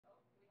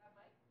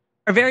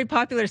A very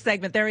popular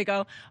segment. There we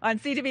go. On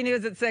CTV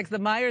News at 6, the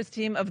Myers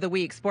Team of the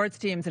Week. Sports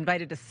teams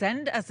invited to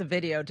send us a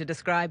video to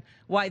describe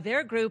why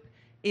their group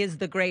is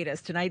the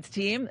greatest. Tonight's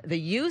team,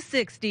 the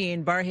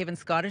U16 Barrhaven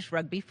Scottish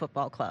Rugby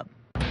Football Club.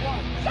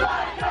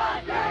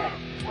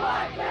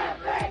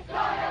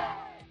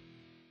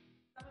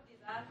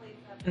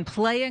 Been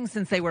playing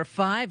since they were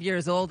 5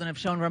 years old and have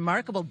shown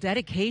remarkable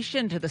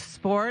dedication to the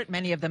sport.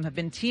 Many of them have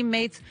been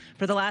teammates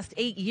for the last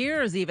 8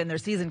 years even. Their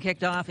season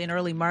kicked off in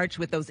early March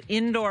with those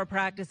indoor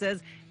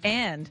practices,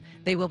 and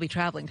they will be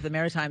traveling to the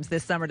Maritimes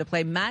this summer to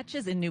play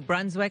matches in New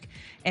Brunswick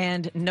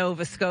and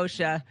Nova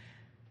Scotia.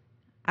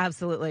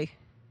 Absolutely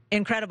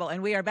incredible.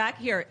 And we are back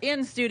here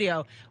in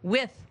studio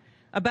with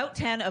about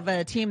 10 of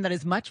a team that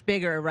is much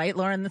bigger, right,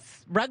 Lauren?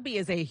 This rugby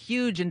is a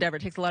huge endeavor.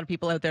 It takes a lot of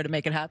people out there to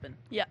make it happen.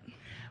 Yeah.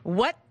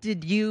 What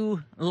did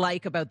you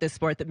like about this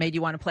sport that made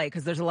you want to play?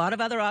 Because there's a lot of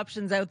other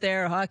options out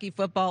there, hockey,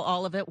 football,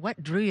 all of it.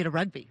 What drew you to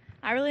rugby?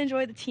 I really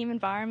enjoy the team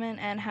environment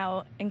and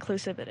how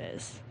inclusive it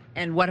is.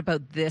 And what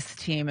about this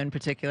team in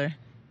particular?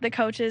 The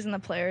coaches and the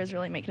players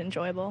really make it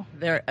enjoyable.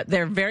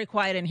 They're very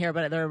quiet in here,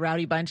 but they're a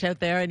rowdy bunch out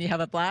there, and you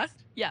have a blast?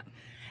 Yeah.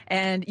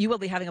 And you will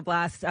be having a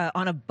blast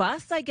on a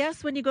bus, I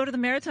guess, when you go to the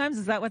Maritimes.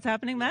 Is that what's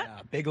happening, Matt?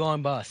 Yeah, big,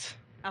 long bus.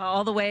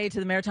 All the way to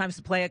the Maritimes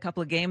to play a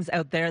couple of games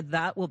out there.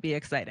 That will be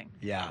exciting.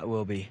 Yeah, it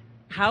will be.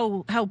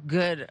 How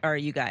good are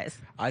you guys?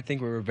 I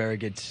think we're very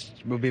good.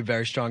 We'll be a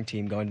very strong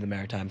team going to the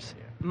Maritimes.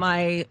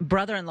 My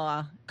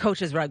brother-in-law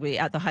coaches rugby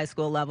at the high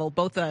school level,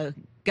 both the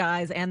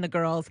guys and the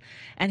girls.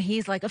 And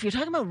he's like, if you're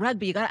talking about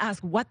rugby, you got to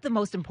ask what the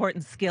most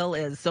important skill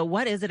is. So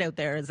what is it out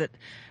there? Is it,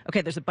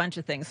 okay, there's a bunch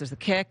of things. There's a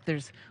kick.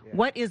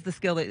 What is the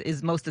skill that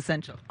is most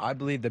essential? I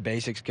believe the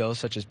basic skills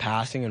such as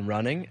passing and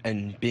running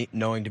and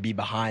knowing to be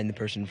behind the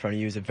person in front of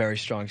you is a very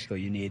strong skill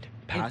you need.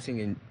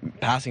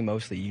 Passing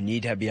mostly, you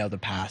need to be able to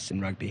pass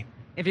in rugby.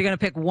 If you're going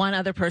to pick one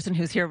other person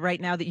who's here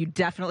right now that you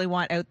definitely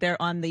want out there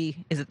on the,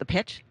 is it the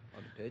pitch?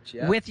 On the pitch,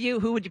 yeah. With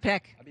you, who would you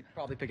pick? I'd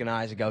probably pick an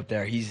Isaac out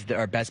there. He's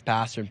our best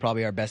passer and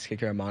probably our best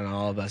kicker among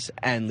all of us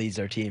and leads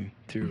our team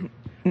through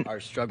our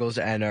struggles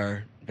and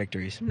our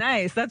victories.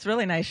 Nice. That's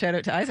really nice. Shout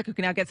out to Isaac, who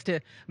now gets to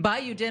buy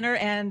you dinner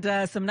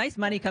and some nice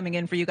money coming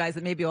in for you guys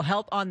that maybe will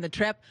help on the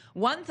trip.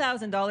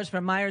 $1,000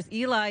 from Myers.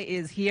 Eli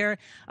is here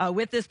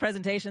with this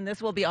presentation.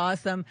 This will be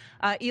awesome.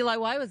 Eli,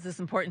 why was this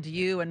important to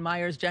you and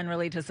Myers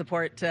generally to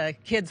support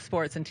kids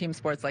sports and team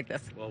sports like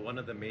this? Well, one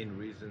of the main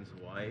reasons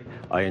why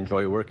I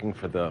enjoy working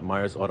for the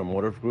Myers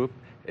Automotive Group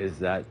is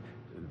that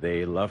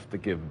they love to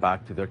give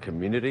back to their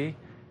community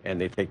and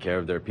they take care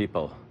of their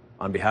people.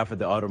 On behalf of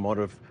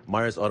the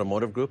Myers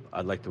Automotive Group,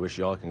 I'd like to wish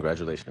you all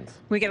congratulations.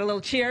 We get a little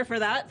cheer for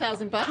that.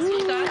 $1,000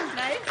 you got.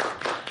 Nice.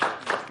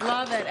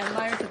 Love it. And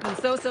Myers has been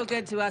so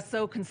good to us,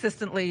 so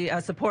consistently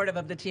supportive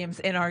of the teams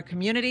in our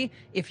community.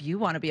 If you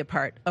want to be a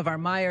part of our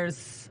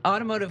Myers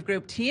Automotive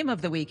Group Team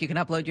of the Week, you can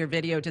upload your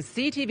video to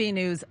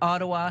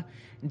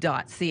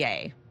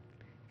ctvnewsottawa.ca.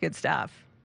 Good stuff.